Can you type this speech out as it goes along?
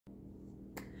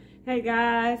Hey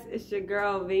guys, it's your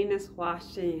girl Venus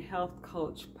Washington, health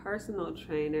coach, personal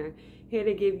trainer, here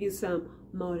to give you some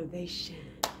motivation.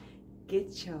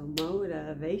 Get your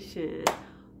motivation.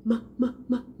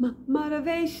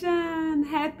 Motivation.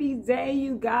 Happy day,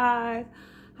 you guys.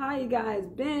 How you guys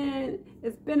been?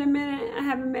 It's been a minute. I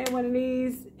haven't made one of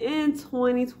these in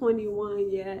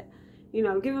 2021 yet. You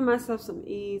know, giving myself some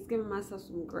ease, giving myself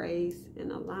some grace,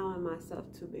 and allowing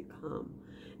myself to become.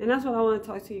 And that's what I want to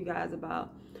talk to you guys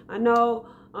about. I know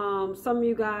some of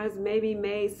you guys maybe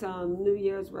made some New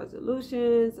Year's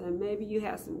resolutions, and maybe you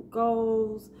have some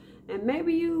goals, and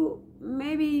maybe you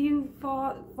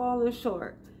fallen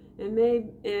short, and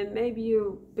maybe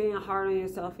you're being hard on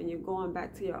yourself, and you're going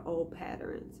back to your old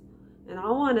patterns. And I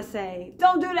want to say,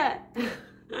 don't do that.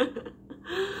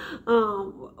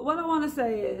 What I want to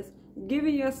say is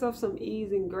giving yourself some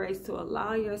ease and grace to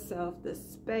allow yourself the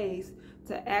space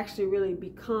to actually really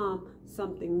become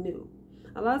something new.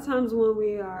 A lot of times when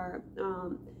we are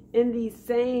in these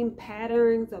same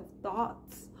patterns of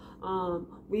thoughts,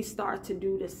 we start to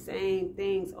do the same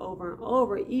things over and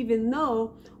over, even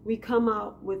though we come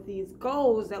out with these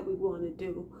goals that we want to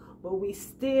do, but we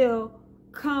still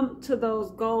come to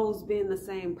those goals being the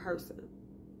same person.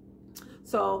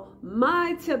 So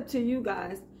my tip to you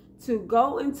guys, to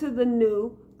go into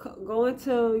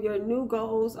your new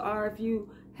goals, or if you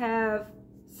have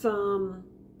some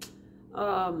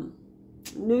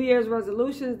New Year's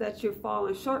resolutions that you're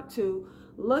falling short to,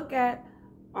 look at,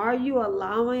 are you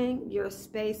allowing your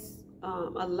space,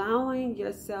 allowing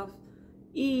yourself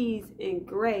ease and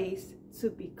grace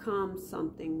to become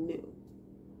something new?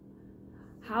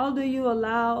 How do you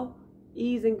allow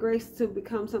ease and grace to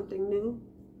become something new?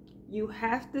 You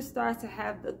have to start to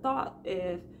have the thought,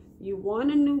 if you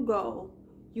want a new goal,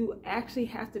 you actually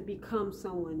have to become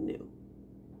someone new.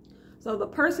 So the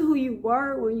person who you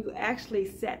were when you actually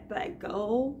set that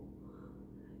goal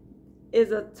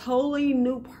is a totally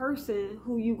new person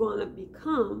who you're going to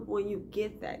become when you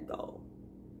get that goal.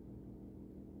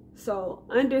 So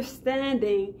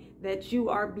understanding that you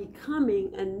are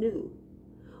becoming anew,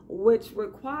 which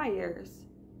requires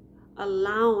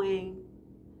allowing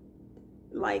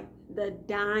like the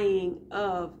dying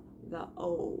of the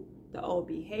old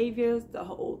behaviors, the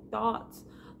old thoughts,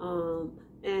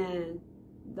 and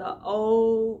the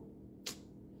old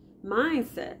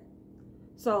mindset.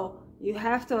 So you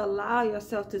have to allow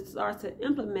yourself to start to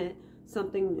implement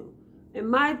something new. And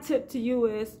my tip to you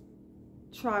is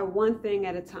try one thing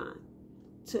at a time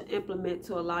to implement,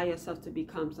 to allow yourself to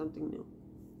become something new.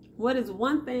 What is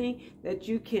one thing that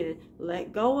you can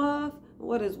let go of?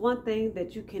 What is one thing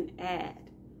that you can add?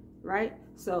 Right?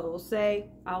 So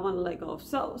say I want to let go of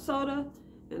soda,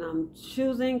 and I'm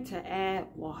choosing to add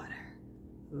water.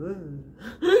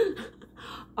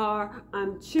 Or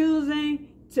I'm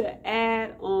choosing to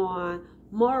add on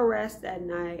more rest at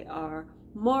night, or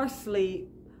more sleep,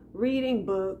 reading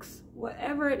books,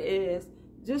 whatever it is.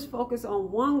 Just focus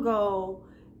on one goal,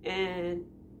 and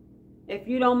if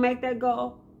you don't make that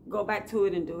goal, go back to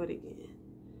it and do it again.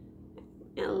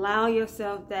 And allow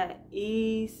yourself that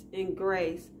ease and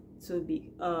grace to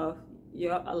be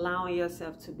you're allowing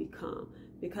yourself to become,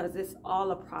 because it's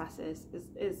all a process.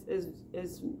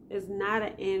 It's not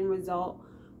an end result.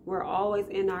 We're always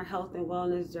in our health and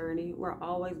wellness journey. We're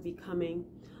always becoming,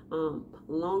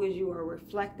 long as you are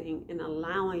reflecting and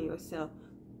allowing yourself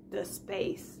the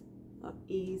space of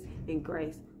ease and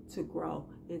grace to grow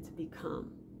and to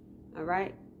become. All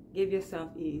right? Give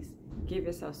yourself ease. Give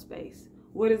yourself space.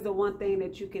 What is the one thing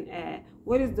that you can add?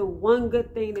 What is the one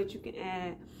good thing that you can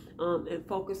add? And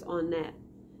focus on that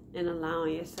and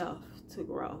allowing yourself to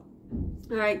grow.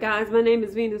 All right, guys, my name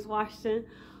is Venus Washington.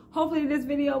 Hopefully this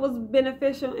video was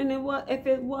beneficial, and if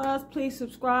it was, please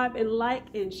subscribe and like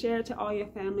and share to all your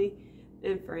family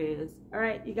and friends. All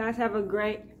right, you guys have a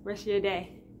great rest of your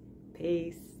day.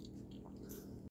 Peace.